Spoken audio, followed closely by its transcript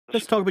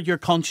Let's talk about your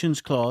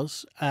conscience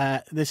clause.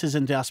 This is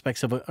into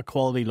aspects of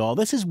equality law.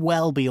 This is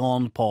well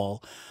beyond,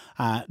 Paul,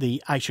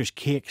 the Aisher's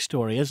cake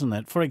story, isn't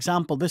it? For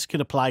example, this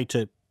could apply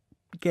to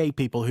gay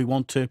people who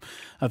want to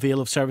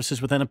avail of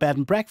services within a bed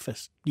and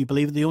breakfast. You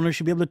believe that the owner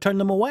should be able to turn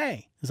them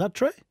away. Is that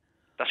true?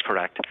 That's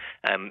correct.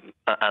 And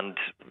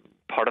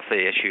part of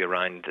the issue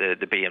around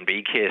the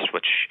B&B case,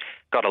 which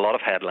got a lot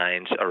of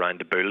headlines around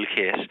the Bull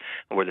case,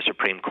 where the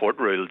Supreme Court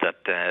ruled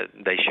that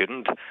they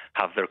shouldn't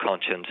have their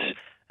conscience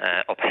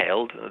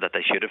upheld, that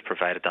they should have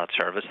provided that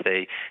service.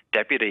 The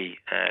Deputy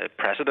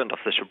President of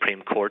the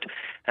Supreme Court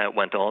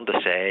went on to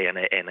say in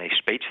a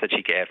speech that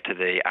she gave to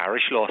the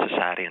Irish Law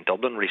Society in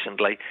Dublin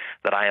recently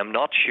that I am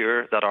not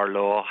sure that our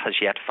law has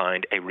yet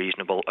found a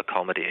reasonable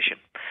accommodation,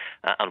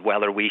 and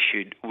whether we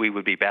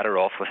would be better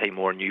off with a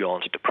more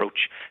nuanced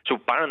approach. So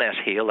Baroness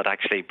Hale, that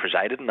actually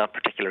presided in that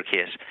particular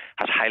case,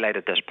 has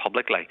highlighted this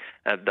publicly,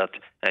 that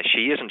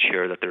she isn't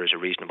sure that there is a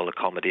reasonable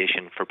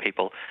accommodation for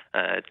people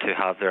to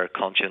have their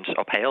conscience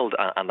upheld.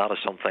 And that is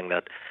something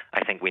that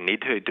I think we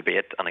need to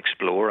debate and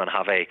explore and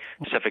have a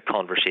civic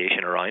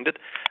conversation around it,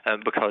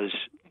 because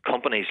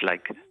companies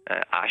like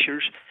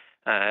Aisher's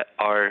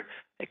are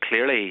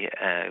clearly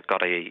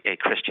got a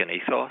Christian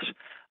ethos,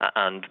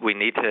 and we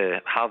need to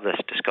have this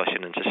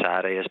discussion in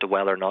society as to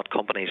whether or not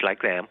companies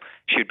like them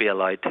should be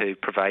allowed to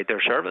provide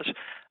their service.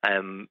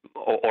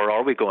 Or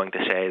are we going to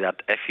say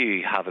that if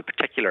you have a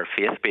particular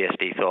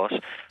faith-based ethos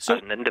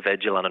as an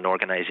individual and an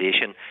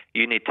organisation,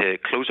 you need to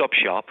close up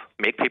shop,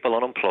 make people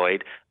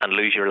unemployed and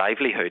lose your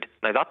livelihood?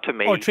 Now that to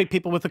me... Or treat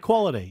people with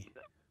equality.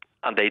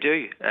 And they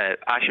do.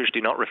 Aisher's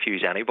do not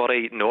refuse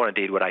anybody, nor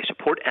indeed would I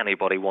support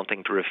anybody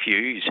wanting to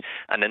refuse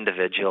an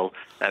individual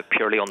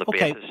purely on the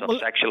basis of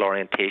sexual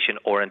orientation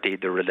or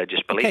indeed their religious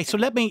belief. Okay, so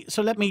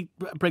let me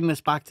bring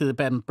this back to the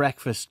bed and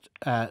breakfast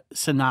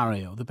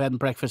scenario, the bed and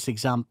breakfast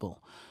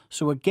example.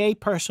 So a gay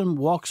person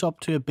walks up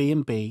to a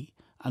B&B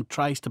and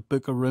tries to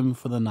book a room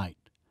for the night.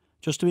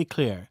 Just to be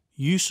clear,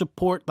 you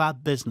support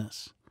that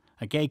business,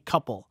 a gay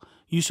couple,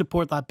 you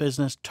support that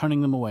business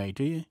turning them away,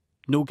 do you?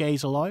 No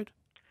gays allowed?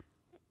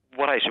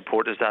 What I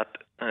support is that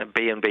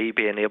B&B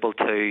being able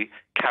to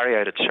carry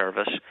out its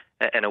service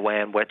in a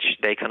way in which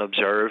they can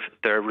observe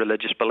their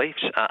religious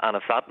beliefs. And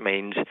if that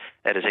means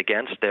it is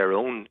against their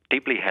own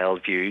deeply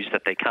held views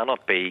that they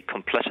cannot be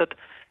complicit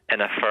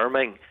in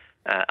affirming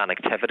an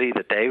activity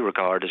that they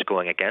regard as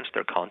going against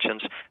their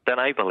conscience, then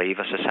I believe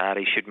a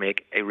society should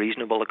make a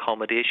reasonable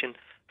accommodation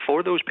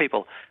for those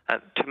people.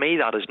 To me,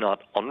 that is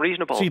not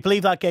unreasonable. So you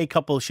believe that gay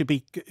couple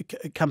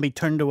can be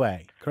turned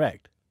away,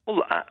 correct?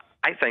 Well,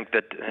 I think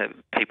that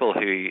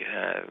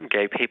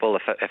gay people,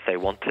 if they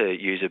want to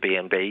use a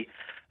B&B,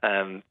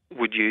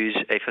 would use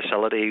a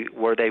facility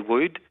where they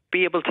would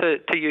be able to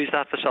use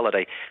that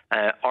facility.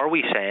 Are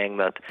we saying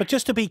that... But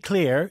just to be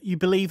clear, you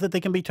believe that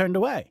they can be turned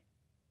away?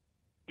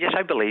 Yes,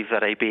 I believe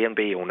that a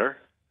B&B owner,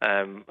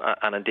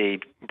 and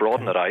indeed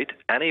broaden it out,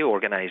 any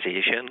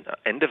organisation,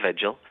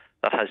 individual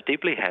that has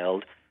deeply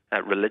held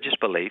religious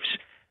beliefs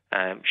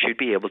should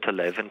be able to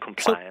live in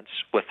compliance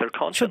with their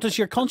conscience. So does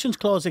your conscience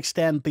clause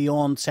extend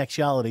beyond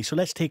sexuality? So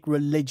let's take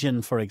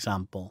religion, for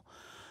example.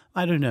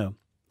 I don't know.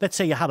 Let's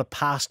say you had a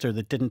pastor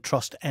that didn't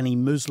trust any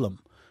Muslim.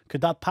 Could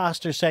that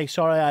pastor say,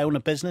 sorry, I own a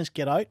business,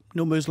 get out,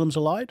 no Muslims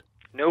allowed?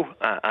 No,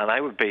 and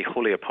I would be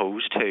wholly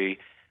opposed to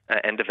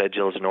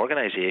individuals and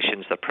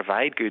organisations that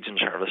provide goods and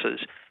services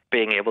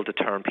being able to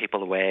turn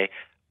people away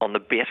on the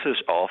basis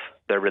of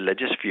their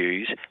religious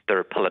views,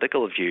 their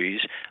political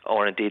views,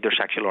 or indeed their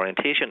sexual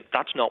orientation.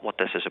 That's not what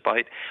this is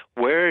about.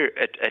 Where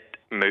it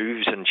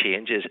moves and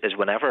changes is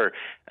whenever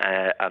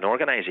an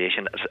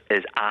organisation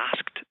is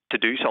asked to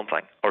do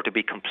something or to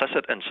be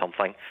complicit in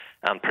something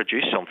and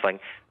produce something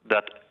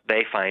that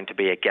they find to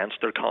be against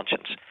their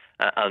conscience.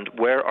 And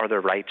where are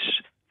their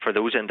rights for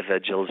those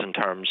individuals in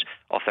terms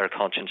of their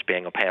conscience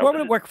being upheld? How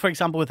would it work, for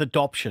example, with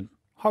adoption?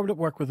 How would it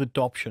work with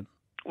adoption?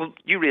 Well,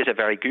 you raise a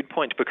very good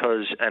point,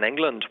 because in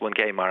England, when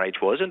gay marriage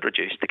was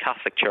introduced, the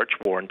Catholic Church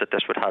warned that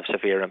this would have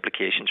severe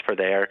implications for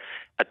their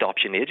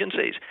adoption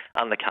agencies,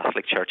 and the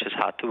Catholic Church has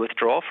had to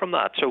withdraw from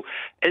that. So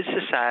is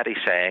society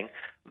saying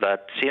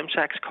that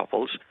same-sex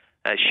couples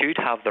should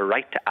have the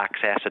right to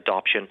access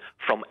adoption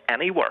from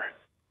anywhere,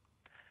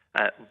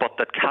 but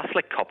that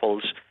Catholic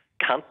couples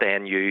can't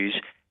then use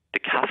the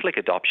Catholic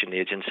adoption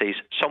agencies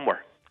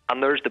somewhere?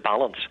 And there's the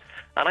balance.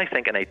 And I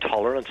think in a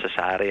tolerant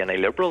society, in a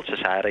liberal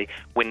society,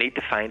 we need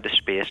to find the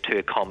space to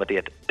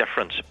accommodate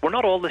difference. We're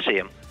not all the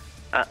same,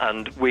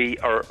 and we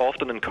are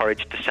often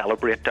encouraged to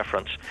celebrate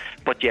difference.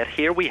 But yet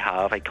here we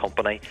have a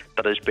company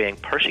that is being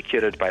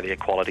persecuted by the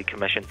Equality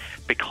Commission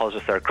because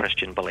of their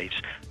Christian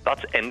beliefs.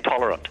 That's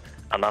intolerant,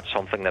 and that's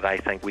something that I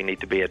think we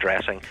need to be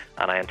addressing,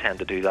 and I intend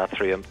to do that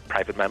through a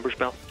private member's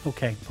bill.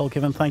 OK, Paul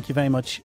Givan, thank you very much